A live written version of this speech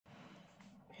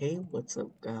Hey, what's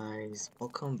up guys?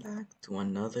 Welcome back to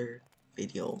another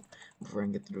video. Before I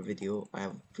get to the video, I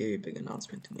have a very big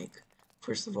announcement to make.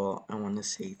 First of all, I want to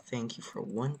say thank you for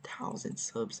 1,000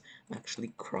 subs. I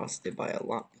actually crossed it by a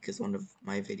lot because one of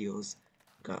my videos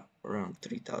got around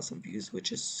 3,000 views,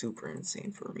 which is super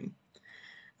insane for me.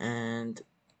 And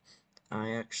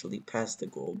I actually passed the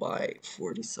goal by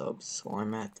 40 subs, so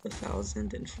I'm at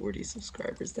 1,040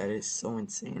 subscribers. That is so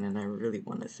insane, and I really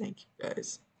want to thank you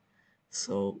guys.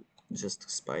 So just to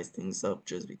spice things up,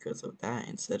 just because of that,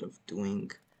 instead of doing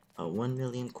a 1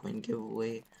 million coin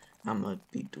giveaway, I'm gonna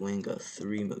be doing a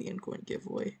 3 million coin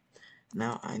giveaway.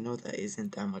 Now I know that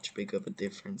isn't that much big of a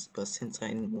difference, but since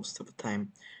I most of the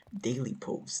time daily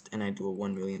post and I do a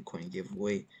 1 million coin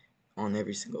giveaway on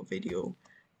every single video,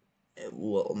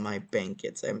 well, my bank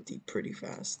gets empty pretty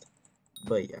fast.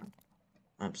 But yeah,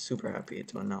 I'm super happy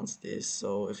to announce this.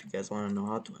 So if you guys want to know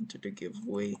how to enter the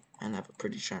giveaway and have a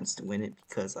pretty chance to win it,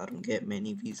 because I don't get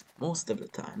many views most of the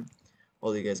time,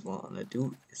 all you guys want to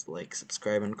do is like,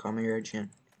 subscribe, and comment your IGN.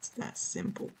 It's that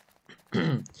simple.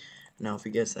 Now if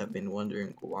you guys have been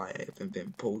wondering why I haven't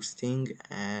been posting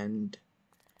and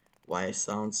why I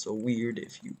sound so weird,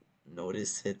 if you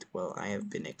notice it, well, I have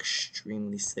been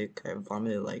extremely sick. I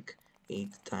vomited like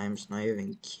 8 times, not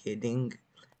even kidding,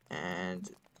 and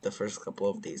the first couple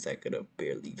of days I could have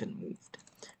barely even moved.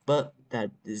 But that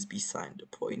is beside the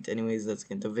point. Anyways, let's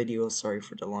get into the video. Sorry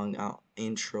for the long out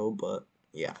intro, but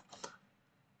yeah.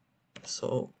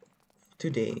 So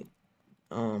today,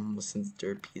 since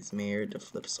Derpy is mayor, the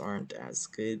flips aren't as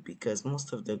good because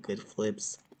most of the good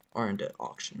flips aren't at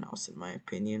auction house in my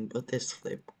opinion, but this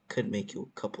flip could make you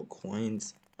a couple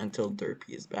coins until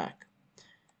Derpy is back.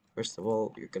 First of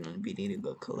all, you're gonna be needing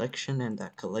a collection, and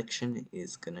that collection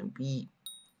is gonna be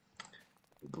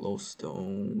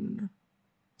glowstone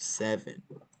 7.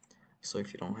 So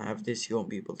if you don't have this, you won't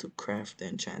be able to craft the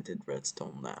enchanted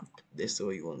redstone lamp. This is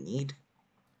what you will need,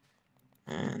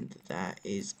 and that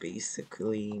is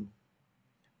basically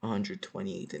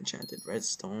 128 enchanted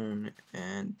redstone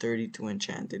and 32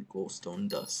 enchanted glowstone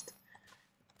dust.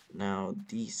 Now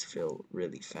these fill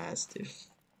really fast.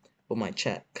 Well, my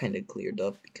chat kind of cleared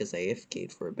up because I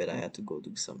AFK'd for a bit. I had to go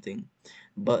do something,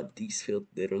 but these fill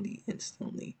literally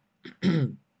instantly.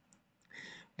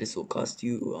 This will cost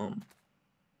you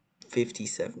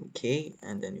 57k,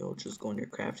 and then you'll just go on your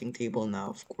crafting table. Now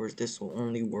of course this will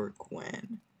only work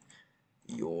when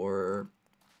you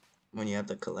have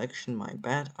the collection. My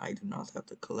bad, I do not have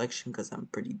the collection because I'm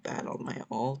pretty bad on my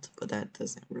alt, but that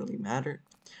doesn't really matter.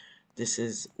 This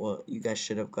is what you guys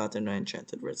should have gotten, an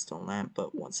enchanted redstone lamp,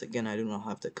 but once again I do not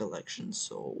have the collection,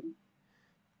 so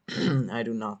I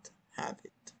do not have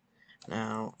it.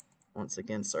 Now once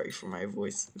again, sorry for my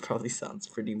voice, it probably sounds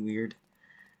pretty weird.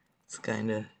 It's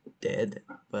kinda dead,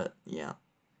 but yeah.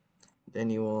 Then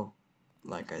you will,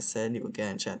 like I said, you will get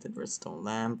enchanted redstone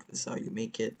lamp. This is how you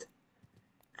make it.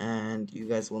 And you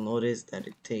guys will notice that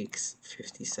it takes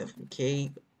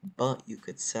 57k, but you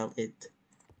could sell it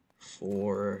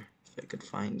for, if I could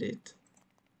find it,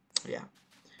 yeah,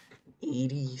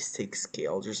 86k.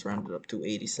 I'll just round it up to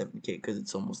 87k because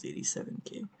it's almost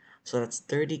 87k. So that's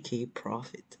 30k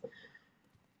profit.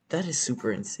 That is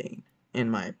super insane, in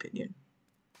my opinion.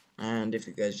 And if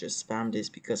you guys just spam this,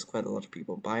 because quite a lot of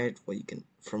people buy it,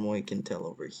 from what you can tell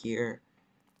over here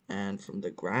and from the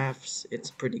graphs,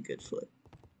 it's a pretty good flip.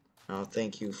 Now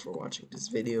thank you for watching this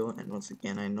video, and once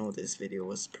again I know this video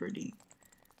was pretty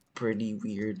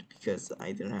weird because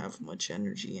I didn't have much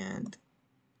energy and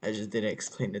I just didn't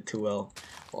explain it too well.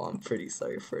 Well, I'm pretty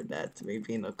sorry for that.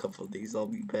 Maybe in a couple of days I'll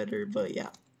be better, but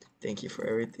yeah, thank you for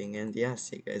everything, and yeah,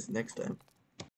 see you guys next time.